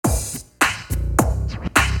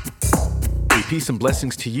Peace and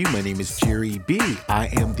blessings to you. My name is Jerry B. I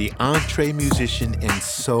am the entree musician, and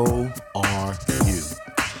so are you.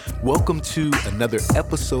 Welcome to another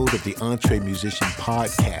episode of the Entree Musician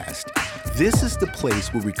Podcast. This is the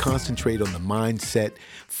place where we concentrate on the mindset,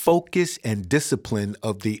 focus, and discipline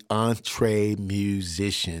of the entree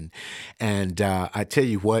musician. And I tell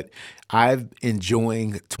you what, I'm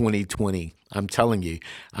enjoying 2020. I'm telling you,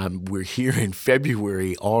 we're here in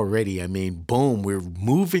February already. I mean, boom, we're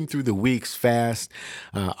moving through the weeks fast.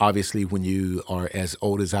 Obviously, when you are as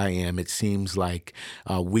old as I am, it seems like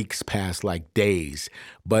weeks pass like days.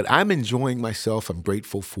 But I'm enjoying myself. I'm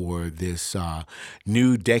grateful for this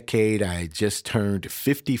new decade. I just turned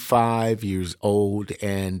 55 years old,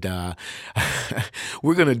 and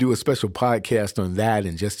we're going to do a special podcast on that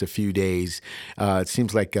in just a few days. It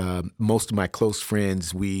seems like most of my close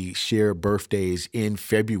friends, we share birthdays in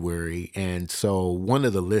February. And so one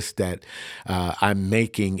of the lists that I'm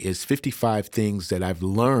making is 55 things that I've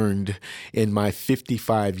learned in my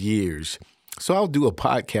 55 years. So I'll do a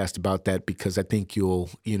podcast about that because I think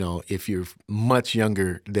if you're much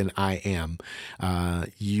younger than I am,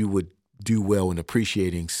 you would do well in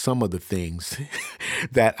appreciating some of the things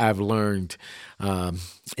that I've learned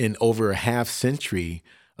in over a half century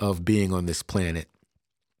of being on this planet.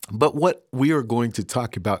 But what we are going to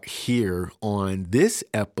talk about here on this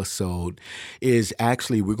episode is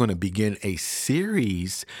actually we're going to begin a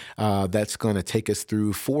series that's going to take us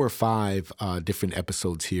through 4 or 5 different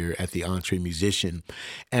episodes here at the Entree Musician.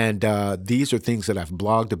 And these are things that I've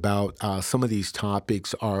blogged about. Some of these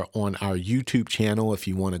topics are on our YouTube channel if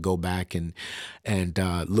you want to go back and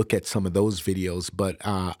look at some of those videos. But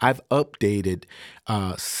I've updated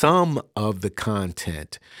some of the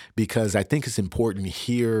content because I think it's important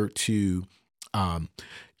here to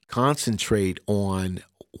concentrate on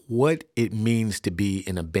what it means to be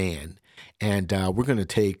in a band. And we're going to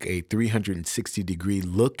take a 360-degree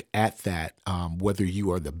look at that, whether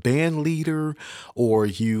you are the band leader or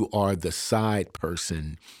you are the side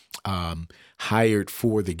person hired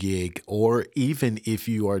for the gig, or even if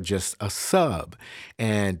you are just a sub,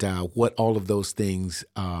 and what all of those things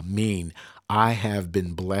mean. I have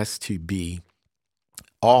been blessed to be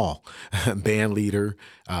all band leader,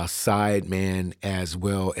 side man, as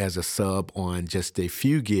well as a sub on just a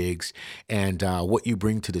few gigs, and what you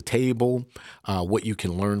bring to the table, what you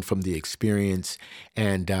can learn from the experience.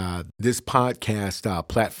 And this podcast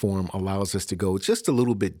platform allows us to go just a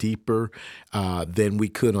little bit deeper than we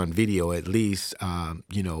could on video, at least.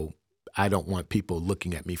 I don't want people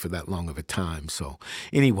looking at me for that long of a time. So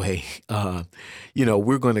anyway,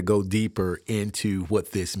 we're going to go deeper into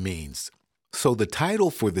what this means. So the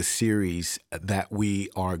title for the series that we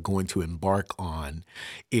are going to embark on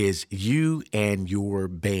is You and Your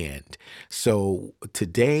Band. So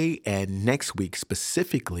today and next week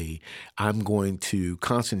specifically, I'm going to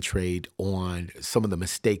concentrate on some of the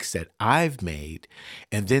mistakes that I've made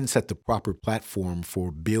and then set the proper platform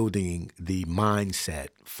for building the mindset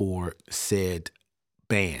for said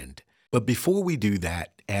band. But before we do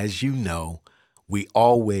that, as you know, we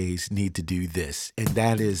always need to do this, and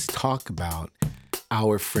that is talk about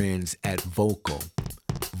our friends at Vocal.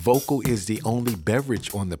 Vocal is the only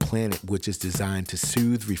beverage on the planet which is designed to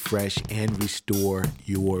soothe, refresh, and restore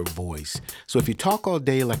your voice. So if you talk all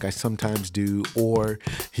day like I sometimes do, or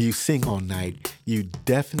you sing all night, you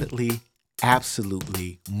definitely,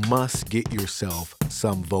 absolutely must get yourself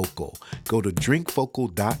some Vocal. Go to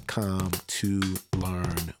drinkvocal.com to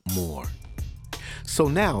learn more. So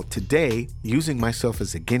now, today, using myself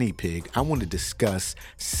as a guinea pig, I want to discuss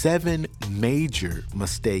 7 major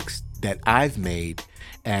mistakes that I've made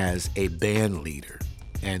as a band leader.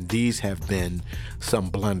 And these have been some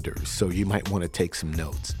blunders, so you might want to take some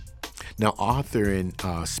notes. Now, author and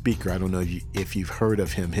speaker, I don't know if you've heard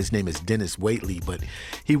of him. His name is Dennis Waitley, but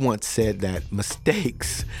he once said that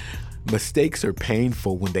mistakes are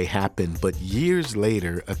painful when they happen, but years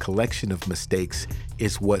later, a collection of mistakes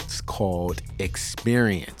is what's called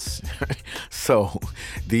experience. So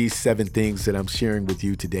these 7 things that I'm sharing with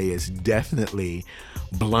you today is definitely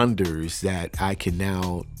blunders that I can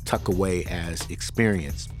now tuck away as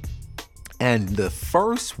experience. And the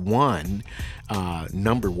first one,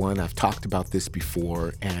 number one, I've talked about this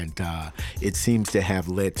before, and it seems to have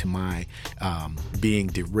led to my being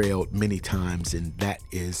derailed many times, and that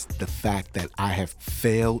is the fact that I have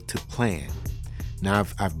failed to plan. Now,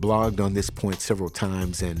 I've blogged on this point several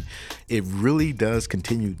times, and it really does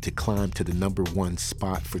continue to climb to the number one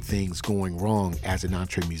spot for things going wrong as an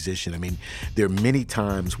entree musician. I mean, there are many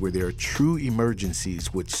times where there are true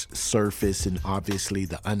emergencies which surface, and obviously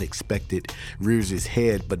the unexpected rears its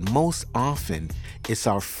head, but most often it's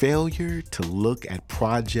our failure to look at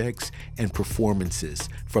projects and performances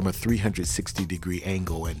from a 360-degree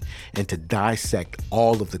angle and to dissect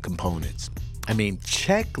all of the components. I mean,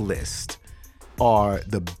 checklists are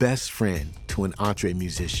the best friend to an entree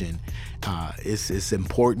musician. It's as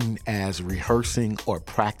important as rehearsing or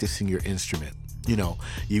practicing your instrument. You know,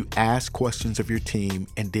 you ask questions of your team,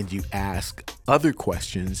 and then you ask other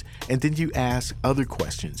questions, and then you ask other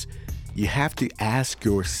questions. You have to ask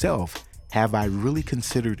yourself, have I really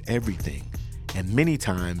considered everything? And many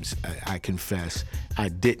times, I confess, I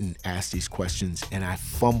didn't ask these questions, and I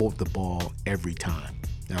fumbled the ball every time.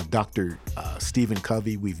 Now, Dr. Stephen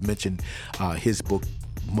Covey, we've mentioned his book,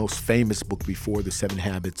 most famous book before, The 7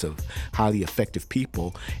 Habits of Highly Effective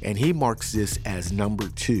People, and he marks this as number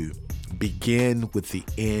 2, begin with the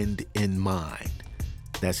end in mind.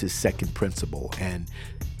 That's his second principle. And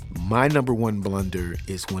my number 1 blunder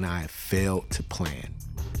is when I failed to plan.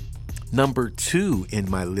 Number 2 in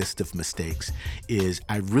my list of mistakes is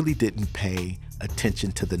I really didn't pay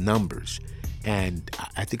attention to the numbers. And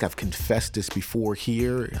I think I've confessed this before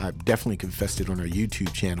here. I've definitely confessed it on our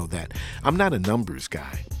YouTube channel that I'm not a numbers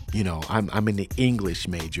guy. You know, I'm an English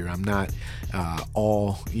major. I'm not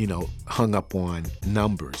all, hung up on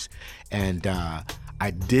numbers. And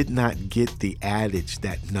I did not get the adage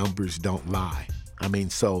that numbers don't lie. I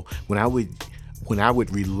mean, so when I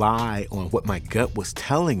would rely on what my gut was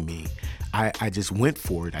telling me, I just went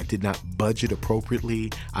for it. I did not budget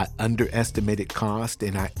appropriately. I underestimated cost,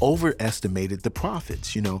 and I overestimated the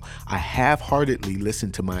profits. You know, I half-heartedly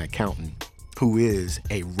listened to my accountant, who is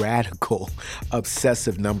a radical,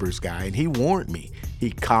 obsessive numbers guy, and he warned me.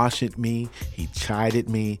 He cautioned me. He chided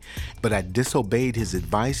me, but I disobeyed his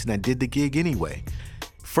advice, and I did the gig anyway.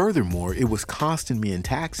 Furthermore, it was costing me in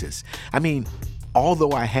taxes. I mean,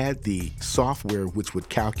 although I had the software which would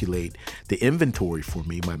calculate the inventory for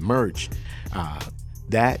me, my merch,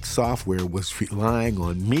 that software was relying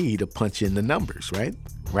on me to punch in the numbers,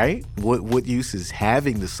 right? What use is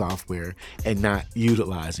having the software and not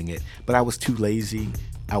utilizing it? But I was too lazy,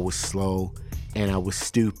 I was slow, and I was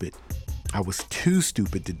stupid. I was too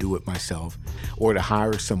stupid to do it myself or to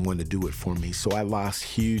hire someone to do it for me. So I lost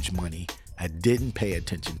huge money. I didn't pay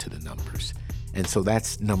attention to the numbers. And so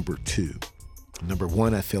that's number 2. Number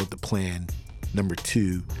 1, I failed to plan. Number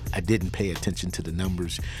 2, I didn't pay attention to the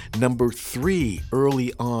numbers. Number 3,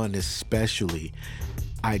 early on especially,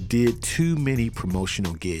 I did too many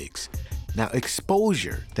promotional gigs. Now,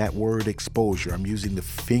 exposure, that word exposure, I'm using the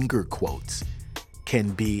finger quotes, can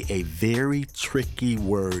be a very tricky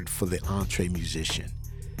word for the entree musician.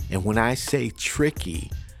 And when I say tricky,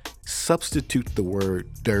 substitute the word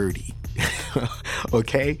dirty.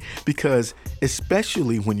 Okay? Because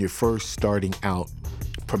especially when you're first starting out,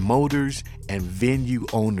 promoters and venue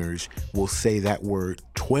owners will say that word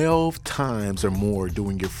 12 times or more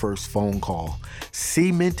during your first phone call,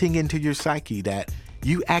 cementing into your psyche that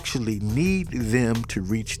you actually need them to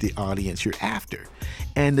reach the audience you're after.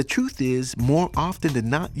 And the truth is, more often than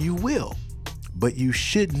not, you will. But you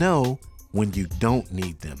should know when you don't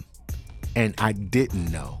need them. And I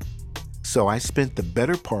didn't know. So I spent the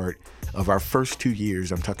better part of our first 2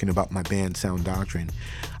 years, I'm talking about my band Sound Doctrine,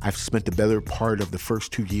 I've spent the better part of the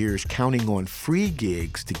first 2 years counting on free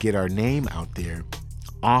gigs to get our name out there,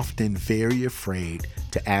 often very afraid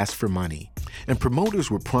to ask for money. And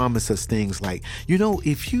promoters would promise us things like,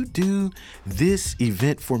 if you do this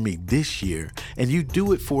event for me this year and you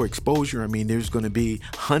do it for exposure, I mean, there's going to be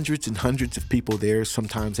hundreds and hundreds of people there.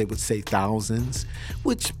 Sometimes they would say thousands,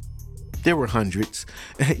 which there were hundreds,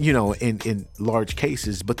 in large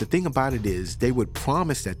cases. But the thing about it is they would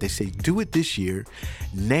promise that. They say, do it this year.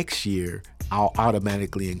 Next year, I'll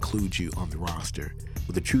automatically include you on the roster.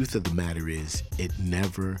 But the truth of the matter is it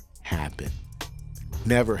never happened.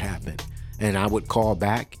 Never happened. And I would call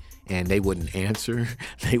back and they wouldn't answer.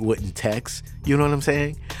 They wouldn't text. You know what I'm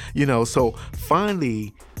saying? So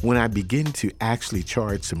finally, when I begin to actually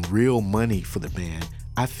charge some real money for the band,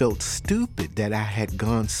 I felt stupid that I had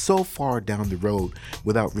gone so far down the road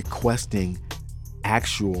without requesting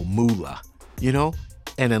actual moolah,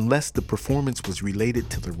 And unless the performance was related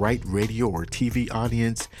to the right radio or TV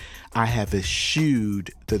audience, I have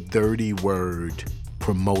eschewed the dirty word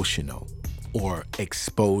promotional or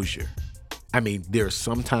exposure. I mean, there are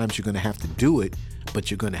some times you're going to have to do it,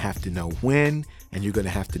 but you're going to have to know when, and you're going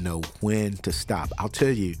to have to know when to stop. I'll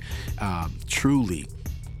tell you, truly,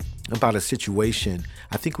 about a situation.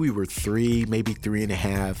 I think we were maybe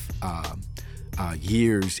 3.5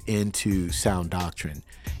 years into Sound Doctrine.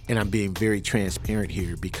 And I'm being very transparent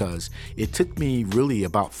here because it took me really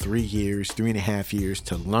about 3.5 years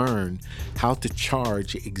to learn how to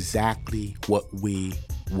charge exactly what we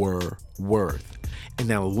were worth. And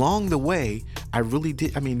now along the way, I really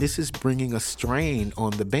did. I mean, this is bringing a strain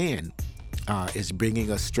on the band. Is bringing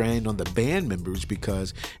a strain on the band members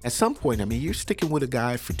because at some point, I mean, you're sticking with a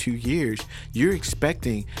guy for 2 years. You're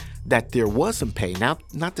expecting that there was some pay. Now,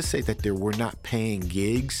 not to say that there were not paying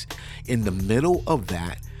gigs in the middle of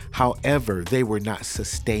that. However, they were not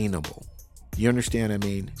sustainable. You understand what I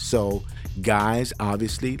mean? So guys,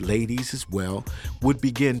 obviously, ladies as well, would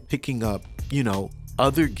begin picking up,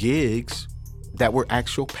 other gigs that were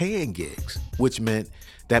actual paying gigs, which meant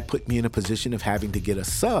that put me in a position of having to get a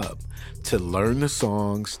sub to learn the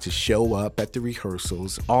songs, to show up at the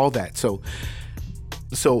rehearsals, all that. So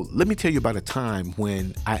let me tell you about a time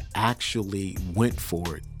when I actually went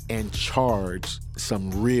for it and charged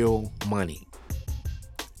some real money.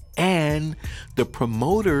 And the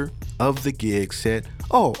promoter of the gig said,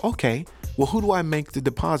 oh, okay, well, who do I make the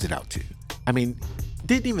deposit out to? I mean,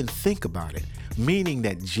 didn't even think about it, meaning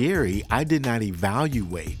that Jerry, I did not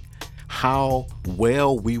evaluate how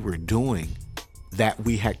well we were doing, that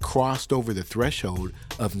we had crossed over the threshold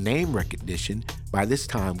of name recognition. By this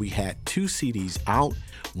time, we had 2 CDs out,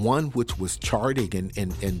 one which was charting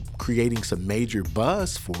and creating some major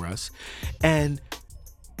buzz for us. And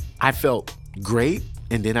I felt great,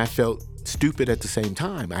 and then I felt stupid at the same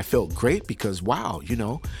time. I felt great because, wow,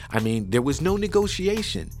 there was no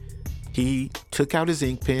negotiation. He took out his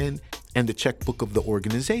ink pen and the checkbook of the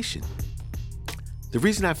organization. The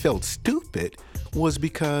reason I felt stupid was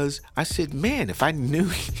because I said, man, if I knew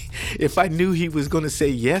he was going to say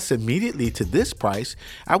yes immediately to this price,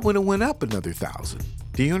 I would have went up another $1,000.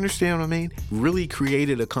 Do you understand what I mean? Really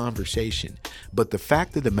created a conversation. But the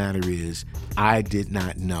fact of the matter is, I did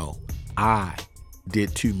not know. I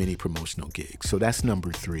did too many promotional gigs. So that's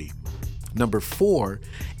number 3. Number 4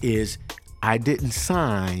 is I didn't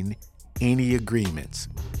sign any agreements.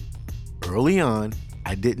 Early on,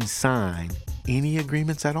 I didn't sign any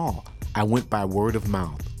agreements at all. I went by word of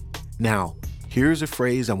mouth. Now, here's a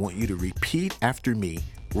phrase I want you to repeat after me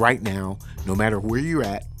right now, no matter where you're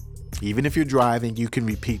at. Even if you're driving, you can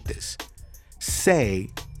repeat this. Say,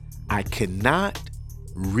 I cannot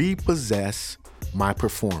repossess my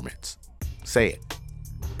performance. Say it.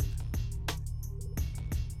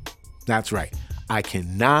 That's right. I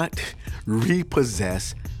cannot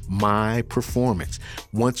repossess my performance.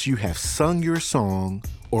 Once you have sung your song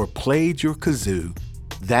or played your kazoo,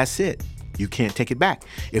 that's it. You can't take it back.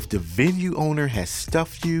 If the venue owner has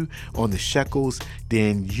stuffed you on the shekels,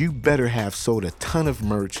 then you better have sold a ton of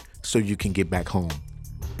merch so you can get back home.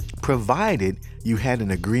 Provided you had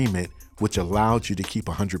an agreement which allowed you to keep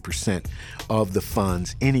 100% of the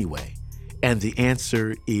funds anyway. And the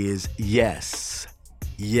answer is yes.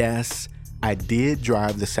 Yes, I did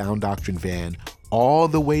drive the Sound Doctrine van all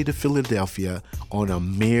the way to Philadelphia on a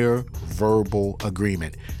mere verbal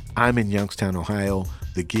agreement. I'm in Youngstown, Ohio.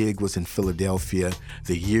 The gig was in Philadelphia.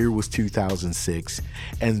 The year was 2006.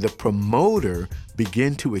 And the promoter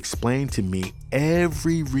began to explain to me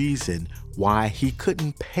every reason why he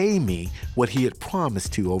couldn't pay me what he had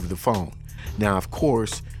promised to over the phone. Now, of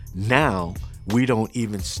course, now we don't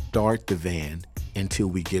even start the van until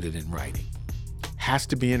we get it in writing. Has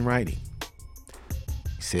to be in writing.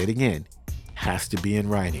 Say it again. Has to be in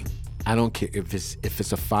writing. I don't care if it's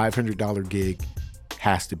a $500 gig,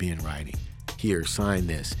 has to be in writing. Here, sign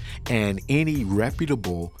this. And any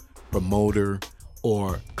reputable promoter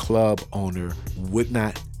or club owner would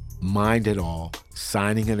not mind at all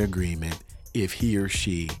signing an agreement if he or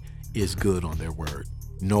she is good on their word.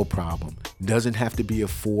 No problem. Doesn't have to be a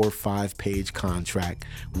 4 or 5 page contract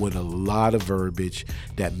with a lot of verbiage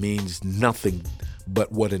that means nothing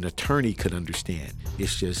but what an attorney could understand.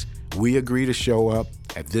 It's just, we agree to show up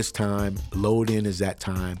at this time, load in is that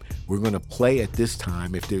time, we're going to play at this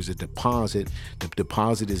time. If there's a deposit, the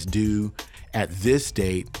deposit is due at this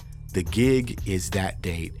date, the gig is that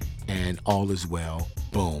date, and all is well.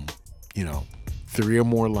 Boom. 3 or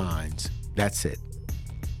more lines. That's it.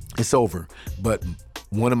 It's over. But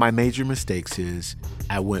one of my major mistakes is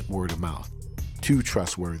I went word of mouth. Too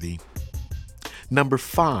trustworthy. Number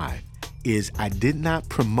 5 is I did not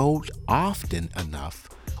promote often enough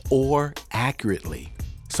or accurately.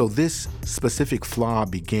 So this specific flaw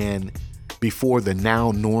began before the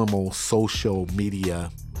now normal social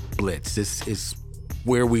media blitz. This is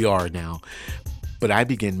where we are now. But I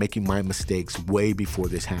began making my mistakes way before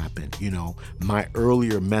this happened. My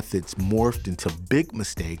earlier methods morphed into big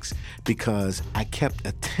mistakes because I kept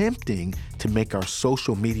attempting to make our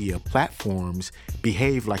social media platforms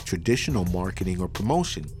behave like traditional marketing or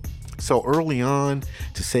promotion. So early on,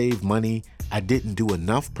 to save money, I didn't do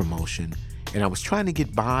enough promotion, and I was trying to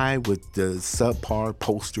get by with the subpar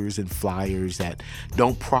posters and flyers that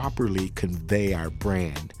don't properly convey our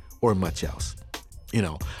brand or much else.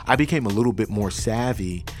 I became a little bit more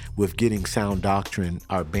savvy with getting Sound Doctrine,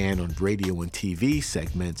 our band, on radio and TV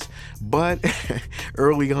segments, but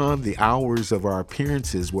early on, the hours of our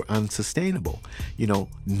appearances were unsustainable.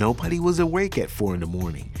 Nobody was awake at 4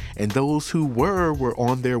 a.m, and those who were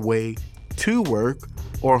on their way to work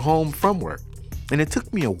or home from work. And it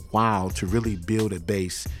took me a while to really build a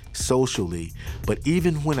base socially, but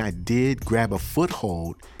even when I did grab a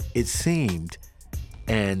foothold, it seemed,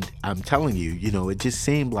 and I'm telling you, it just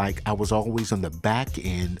seemed like I was always on the back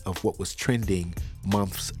end of what was trending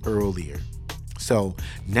months earlier. So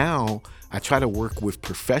now I try to work with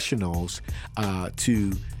professionals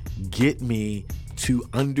to get me to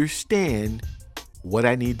understand what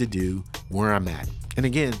I need to do, where I'm at. And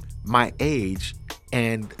again, my age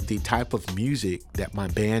and the type of music that my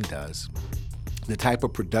band does, the type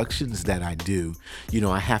of productions that I do,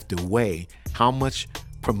 I have to weigh how much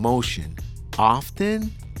promotion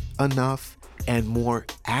often enough and more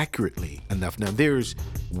accurately enough. Now, there's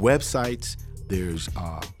websites, there's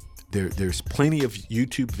plenty of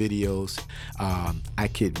YouTube videos. I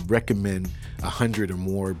could recommend 100 or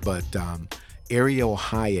more, but Ariel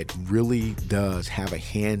Hyatt really does have a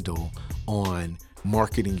handle on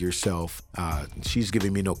marketing yourself. She's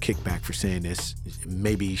giving me no kickback for saying this.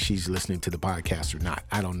 Maybe she's listening to the podcast or not.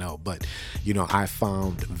 I don't know. But, I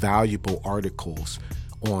found valuable articles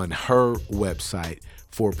on her website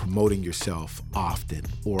for promoting yourself often,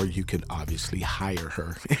 or you can obviously hire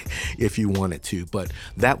her if you wanted to. But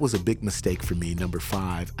that was a big mistake for me. Number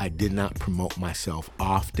 5, I did not promote myself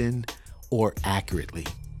often or accurately.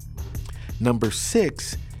 Number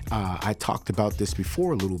 6, I talked about this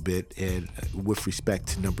before a little bit, and with respect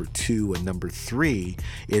to number 2 and number 3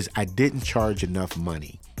 is I didn't charge enough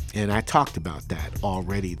money. And I talked about that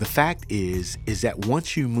already. The fact is that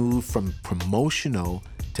once you move from promotional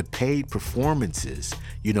to paid performances,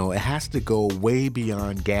 it has to go way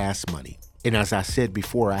beyond gas money. And as I said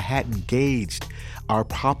before, I hadn't gauged our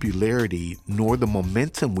popularity nor the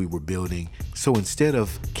momentum we were building. So instead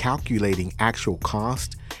of calculating actual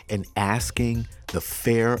cost and asking the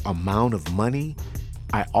fair amount of money,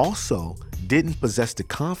 I also didn't possess the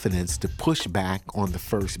confidence to push back on the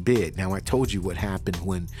first bid. Now, I told you what happened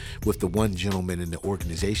with the one gentleman in the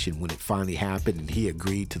organization when it finally happened and he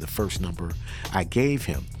agreed to the first number I gave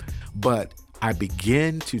him. But I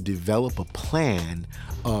began to develop a plan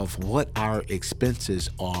of what our expenses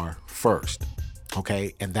are first.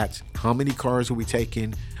 Okay, and that's how many cars are we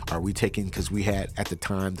taking? Are we taking, because we had at the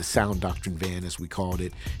time the Sound Doctrine van, as we called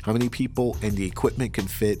it, how many people and the equipment can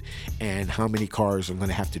fit, and how many cars I'm going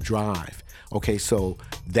to have to drive. Okay, so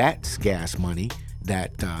that's gas money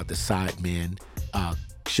that the sidemen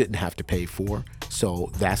shouldn't have to pay for.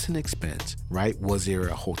 So that's an expense, right? Was there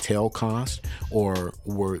a hotel cost, or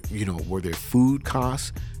were there food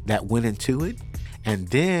costs that went into it? And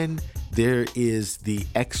then there is the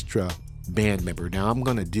extra band member. Now I'm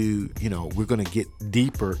going to do, we're going to get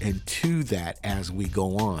deeper into that as we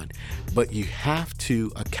go on, but you have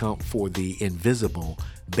to account for the invisible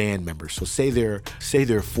band members. So say there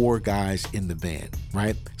are 4 guys in the band,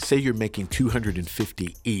 right? Say you're making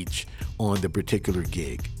 $250 each on the particular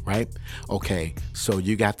gig, right? Okay, so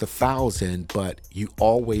you got the 1,000, but you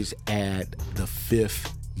always add the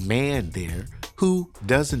 5th man there who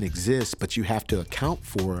doesn't exist, but you have to account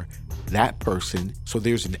for that person. So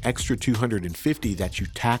there's an extra $250 that you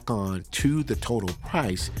tack on to the total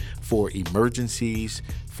price for emergencies,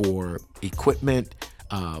 for equipment,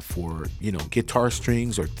 for guitar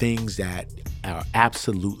strings or things that are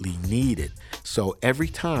absolutely needed. So every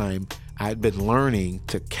time I've been learning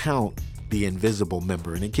to count the invisible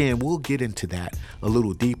member. And again, we'll get into that a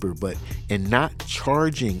little deeper, but in not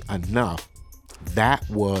charging enough, that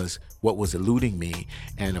was what was eluding me.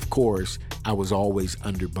 And of course, I was always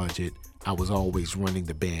under budget. I was always running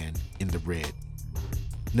the band in the red.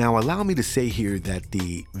 Now, allow me to say here that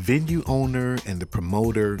the venue owner and the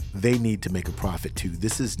promoter, they need to make a profit too.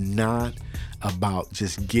 This is not about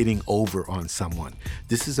just getting over on someone.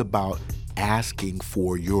 This is about asking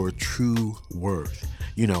for your true worth.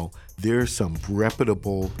 There's some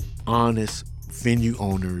reputable, honest venue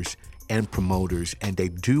owners and promoters, and they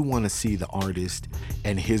do want to see the artist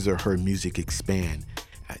and his or her music expand.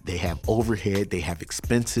 They have overhead, they have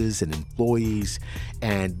expenses and employees,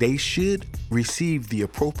 and they should receive the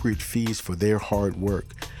appropriate fees for their hard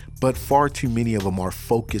work. But far too many of them are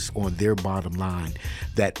focused on their bottom line,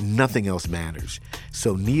 that nothing else matters.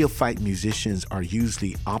 So neophyte musicians are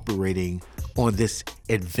usually operating on this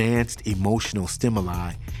advanced emotional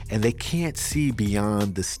stimuli, and they can't see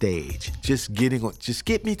beyond the stage. Just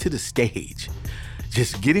get me to the stage.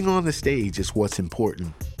 Just getting on the stage is what's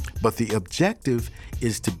important. But the objective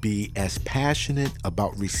is to be as passionate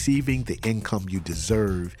about receiving the income you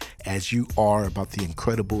deserve as you are about the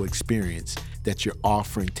incredible experience that you're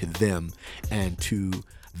offering to them and to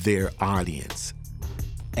their audience.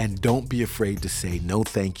 And don't be afraid to say no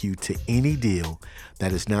thank you to any deal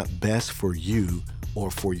that is not best for you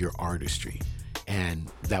or for your artistry. And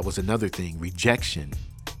that was another thing, rejection.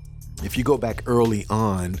 If you go back early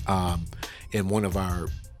on in one of our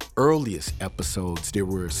earliest episodes, there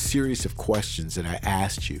were a series of questions that I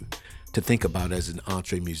asked you to think about as an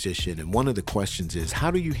entree musician. And one of the questions is,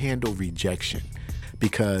 how do you handle rejection?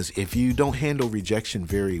 Because if you don't handle rejection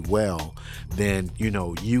very well, then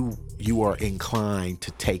you are inclined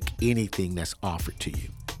to take anything that's offered to you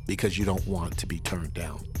because you don't want to be turned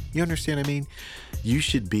down. You understand what I mean? You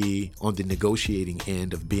should be on the negotiating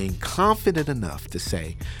end of being confident enough to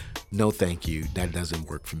say, no, thank you, that doesn't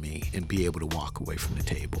work for me, and be able to walk away from the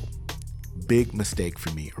table. Big mistake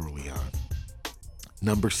for me early on.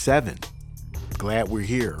 Number 7, glad we're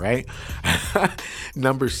here, right?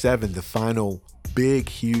 Number 7, the final big,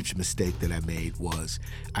 huge mistake that I made was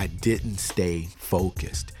I didn't stay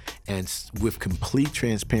focused. And with complete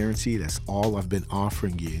transparency, that's all I've been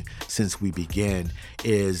offering you since we began,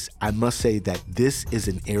 is I must say that this is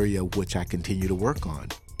an area which I continue to work on.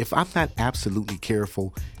 If I'm not absolutely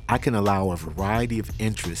careful, I can allow a variety of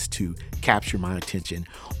interests to capture my attention,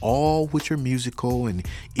 all which are musical and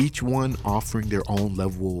each one offering their own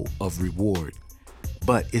level of reward.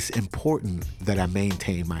 But it's important that I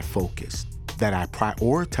maintain my focus, that I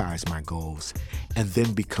prioritize my goals, and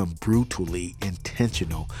then become brutally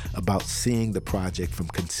intentional about seeing the project from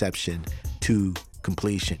conception to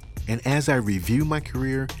completion. And as I review my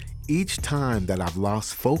career, each time that I've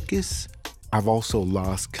lost focus, I've also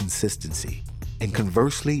lost consistency. And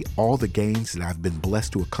conversely, all the gains that I've been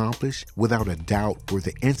blessed to accomplish, without a doubt, were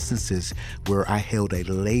the instances where I held a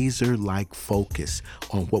laser-like focus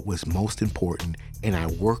on what was most important, and I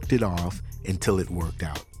worked it off until it worked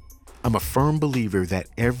out. I'm a firm believer that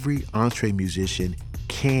every entree musician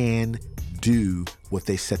can do what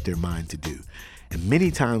they set their mind to do. And many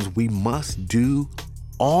times we must do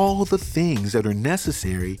all the things that are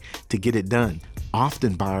necessary to get it done,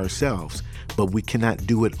 often by ourselves, but we cannot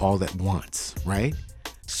do it all at once, right?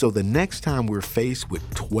 So the next time we're faced with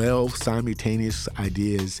 12 simultaneous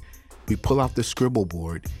ideas, we pull out the scribble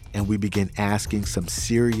board and we begin asking some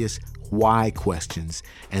serious why questions,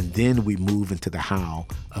 and then we move into the how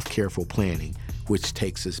of careful planning, which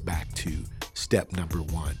takes us back to step number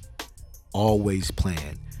 1. Always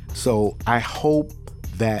plan. So I hope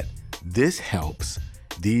that this helps.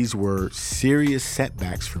 These were serious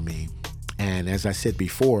setbacks for me. And as I said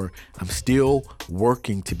before, I'm still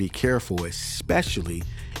working to be careful, especially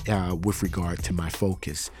with regard to my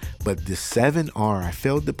focus. But the 7R, I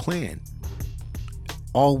failed to plan.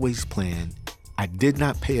 Always plan. I did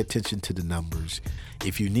not pay attention to the numbers.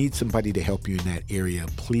 If you need somebody to help you in that area,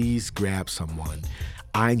 please grab someone.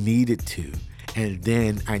 I needed to. And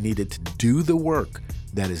then I needed to do the work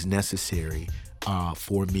that is necessary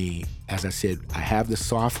for me. As I said, I have the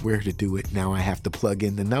software to do it. Now I have to plug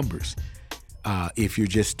in the numbers. If you're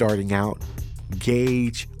just starting out,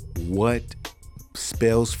 gauge what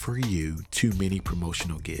spells for you too many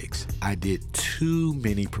promotional gigs. I did too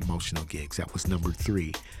many promotional gigs. That was number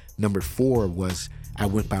 3. Number 4 was I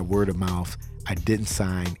went by word of mouth. I didn't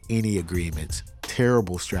sign any agreements.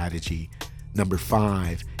 Terrible strategy. Number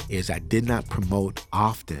 5 is I did not promote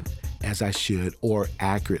often as I should or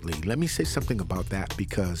accurately. Let me say something about that,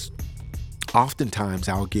 because oftentimes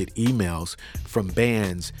I'll get emails from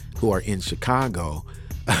bands who are in Chicago,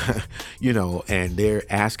 and they're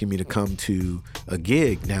asking me to come to a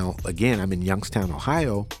gig. Now, again, I'm in Youngstown,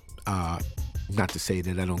 Ohio. Not to say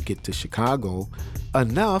that I don't get to Chicago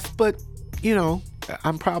enough, but,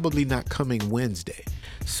 I'm probably not coming Wednesday.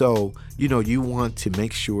 So, you want to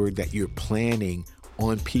make sure that you're planning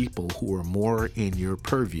on people who are more in your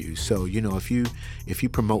purview. So, if you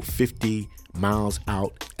promote 50 miles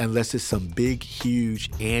out, unless it's some big, huge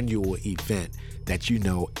annual event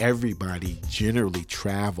that everybody generally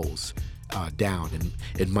travels down. And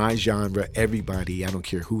in my genre, everybody, I don't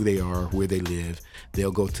care who they are, where they live,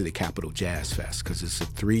 they'll go to the Capitol Jazz Fest because it's a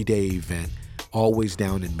 3-day event, always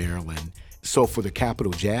down in Maryland. So for the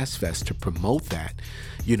Capitol Jazz Fest to promote that,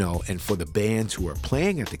 and for the bands who are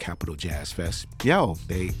playing at the Capitol Jazz Fest,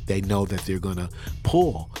 they know that they're going to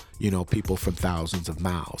pull, people from thousands of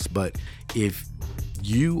miles. But if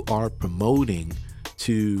you are promoting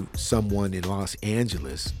to someone in Los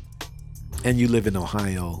Angeles and you live in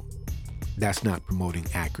Ohio, that's not promoting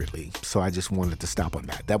accurately. So I just wanted to stop on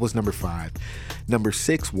that. That was number 5. Number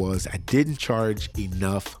 6 was I didn't charge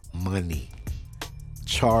enough money.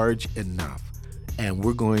 Charge enough. And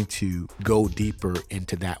we're going to go deeper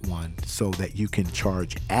into that one so that you can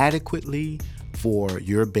charge adequately for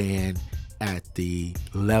your band at the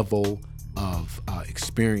level of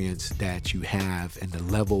experience that you have and the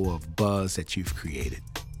level of buzz that you've created.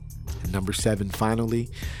 And number 7, finally,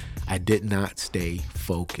 I did not stay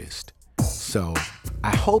focused. So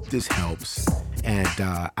I hope this helps, and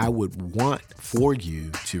I would want for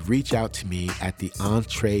you to reach out to me at the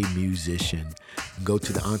Entree Musician. Go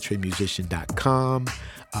to theentremusician.com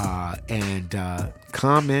and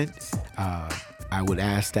comment. I would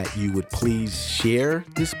ask that you would please share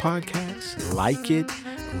this podcast, like it,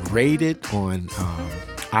 rate it on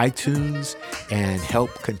iTunes, and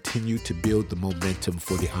help continue to build the momentum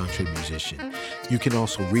for the Entree Musician. You can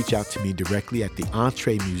also reach out to me directly at the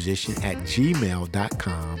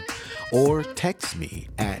entremusician@gmail.com or text me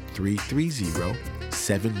at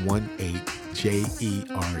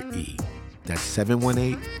 330-718-JERE. That's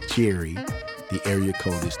 718-JERE. The area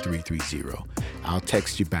code is 330. I'll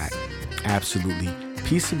text you back. Absolutely.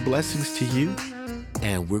 Peace and blessings to you.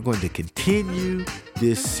 And we're going to continue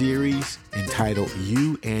this series entitled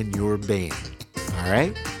You and Your Band. All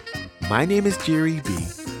right? My name is Jerry B.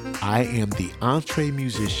 I am the Entree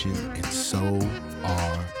Musician, and so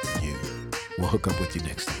are you. We'll hook up with you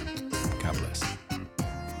next time. God bless.